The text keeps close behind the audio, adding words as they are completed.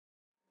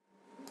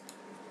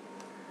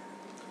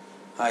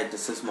Hi,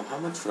 this is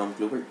Mohammed from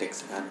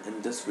Globalteckz, and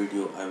in this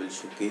video I will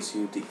showcase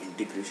you the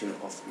integration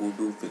of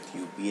Odoo with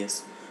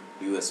UPS,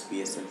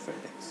 USPS and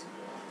FedEx.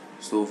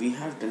 So we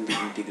have done the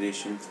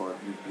integration for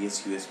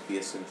UPS,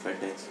 USPS and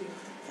FedEx,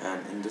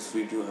 and in this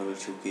video I will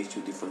showcase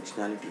you the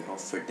functionality of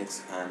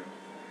FedEx and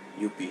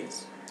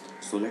UPS.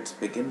 So let's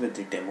begin with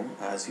the demo.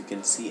 As you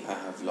can see, I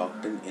have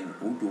logged in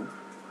Odoo,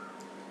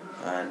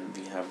 and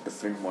we have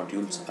different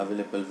modules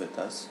available with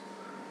us.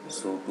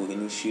 So to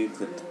initiate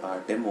with our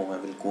demo, I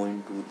will go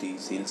into the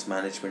sales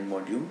management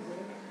module,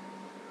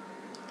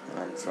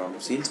 and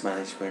from sales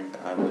management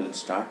I will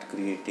start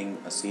creating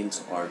a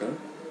sales order.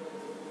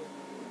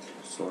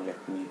 So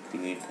let me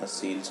create a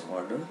sales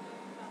order.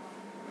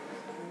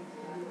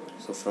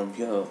 So from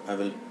here I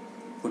will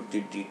put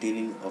the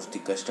detailing of the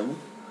customer.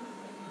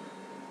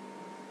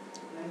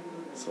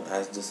 So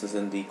as this is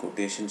in the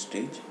quotation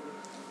stage,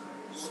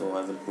 so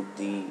I will put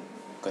the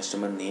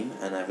customer name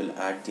and I will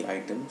add the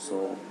item.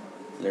 So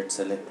let's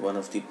select one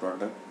of the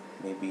product,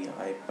 maybe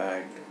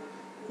iPad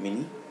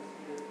mini,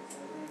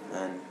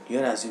 and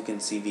here as you can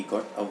see we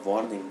got a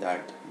warning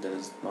that there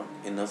is not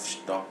enough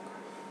stock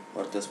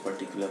for this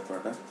particular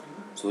product.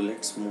 So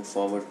let's move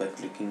forward by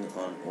clicking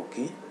on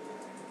OK,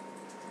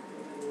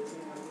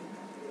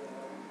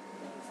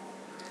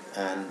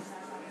 and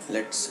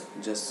let's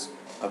just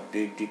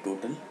update the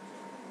total.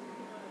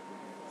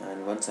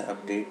 And once I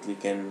update, we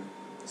can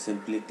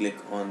simply click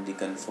on the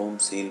confirm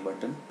sale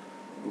button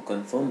to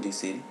confirm the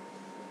sale.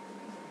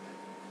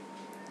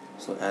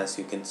 So as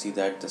you can see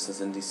that this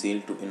is in the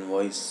sale to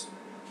invoice.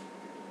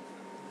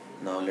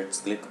 Now let's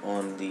click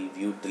on the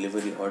view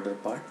delivery order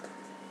part,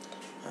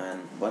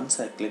 and once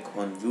I click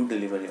on view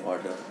delivery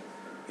order,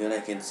 here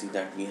I can see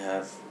that we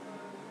have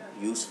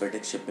use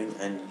FedEx shipping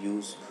and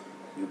use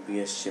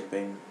UPS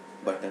shipping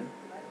button,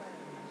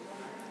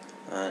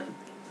 and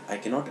I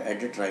cannot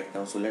edit right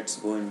now. So let's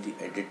go in the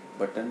edit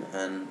button,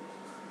 and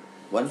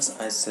once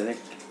I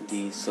select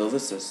the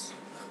services,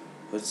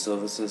 which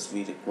services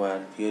we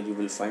require, here you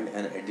will find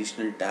an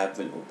additional tab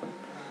will open.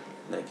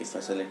 Like if I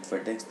select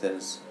FedEx, there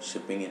is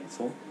shipping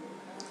info.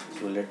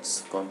 So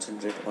let's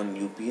concentrate on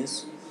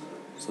UPS.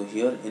 So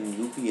here in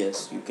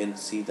UPS you can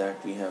see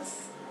that we have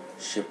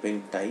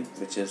shipping type,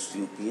 which is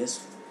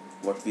UPS,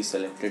 what we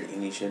selected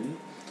initially.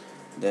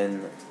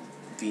 Then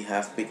we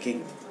have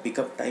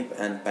pickup type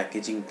and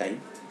packaging type.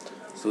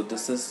 So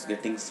this is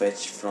getting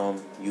fetched from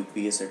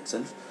UPS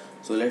itself.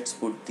 So let's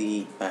put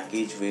the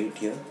package weight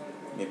here,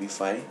 maybe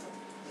 5,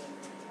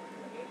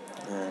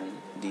 and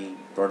the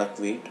product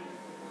weight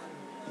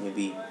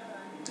maybe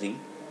 3.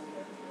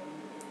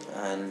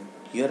 And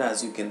here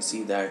as you can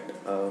see that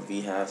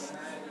we have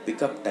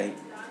pickup type,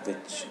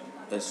 which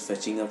is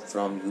fetching up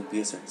from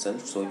UPS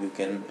itself. So you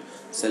can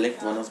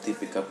select one of the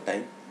pickup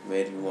type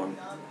where you want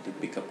the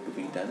pickup to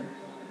be done,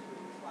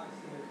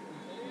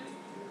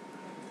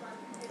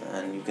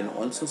 and you can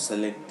also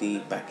select the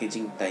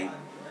packaging type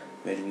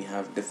where we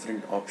have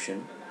different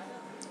option.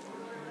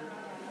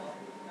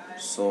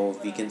 So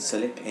we can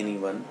select any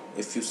one.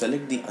 If you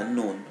select the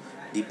unknown,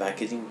 the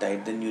packaging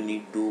type, then you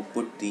need to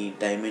put the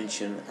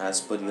dimension as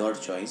per your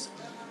choice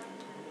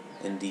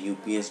in the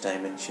UPS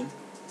dimension.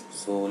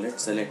 So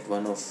let's select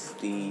one of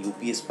the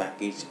UPS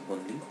package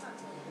only,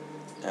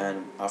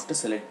 and after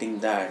selecting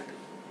that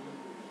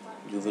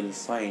you will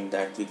find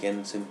that we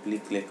can simply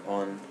click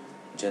on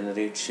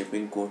generate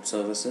shipping code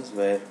services,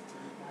 where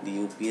the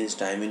UPS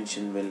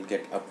dimension will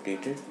get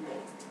updated.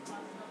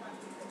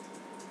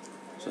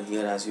 So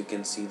here as you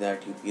can see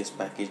that UPS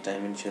package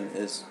dimension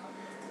is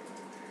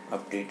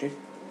updated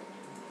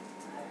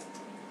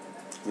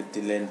with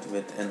the length,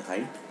 width and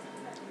height.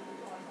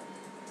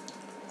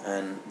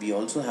 And we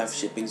also have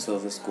shipping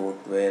service code,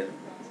 where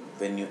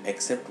when you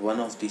accept one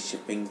of the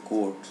shipping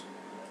codes,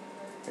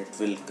 it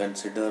will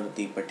consider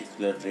the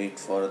particular rate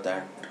for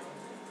that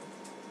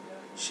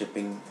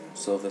shipping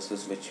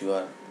services which you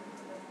are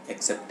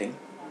accepting.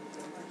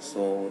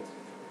 So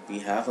we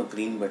have a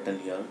green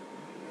button here.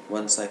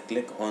 Once I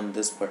click on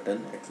this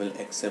button, it will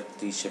accept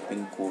the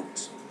shipping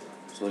codes.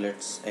 So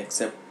let's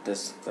accept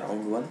this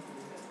ground one.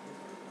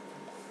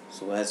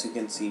 So as you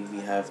can see, we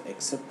have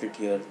accepted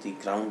here the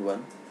ground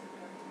one.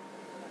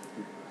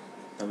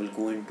 I will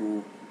go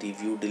into the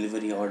view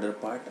delivery order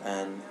part,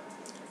 and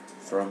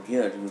from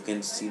here you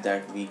can see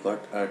that we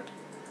got a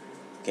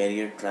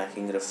carrier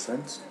tracking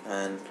reference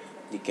and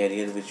the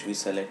carrier which we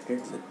selected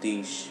with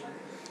the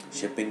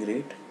shipping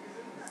rate.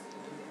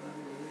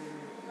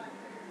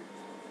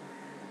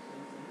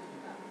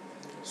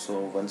 So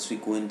once we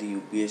go in the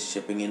UPS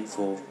shipping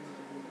info,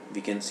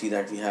 we can see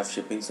that we have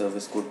shipping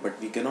service code,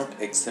 but we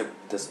cannot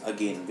accept this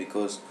again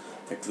because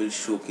it will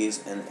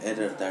showcase an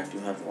error that you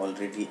have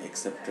already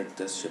accepted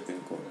this shipping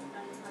code.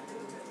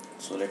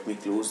 So let me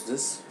close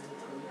this,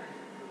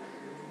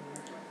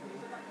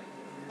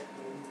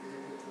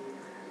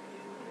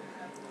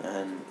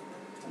 and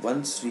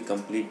once we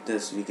complete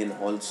this, we can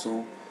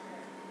also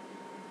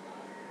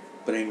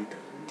print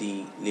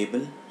the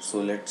label.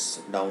 So let's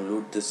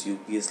download this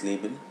UPS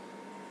label,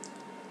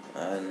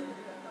 and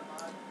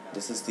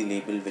this is the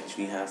label which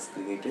we have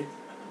created.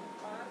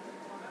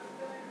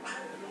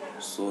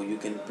 So you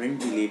can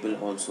print the label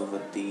also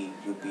with the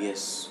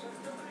UPS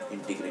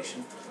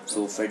integration.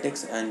 So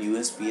FedEx and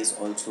USPS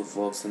also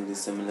works in the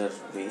similar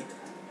way.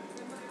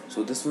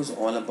 So this was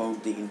all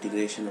about the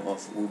integration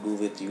of Odoo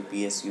with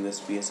UPS,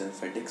 USPS and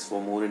FedEx.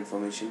 For more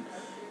information,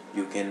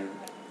 you can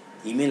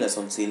email us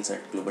on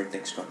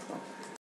sales@globalteckz.com.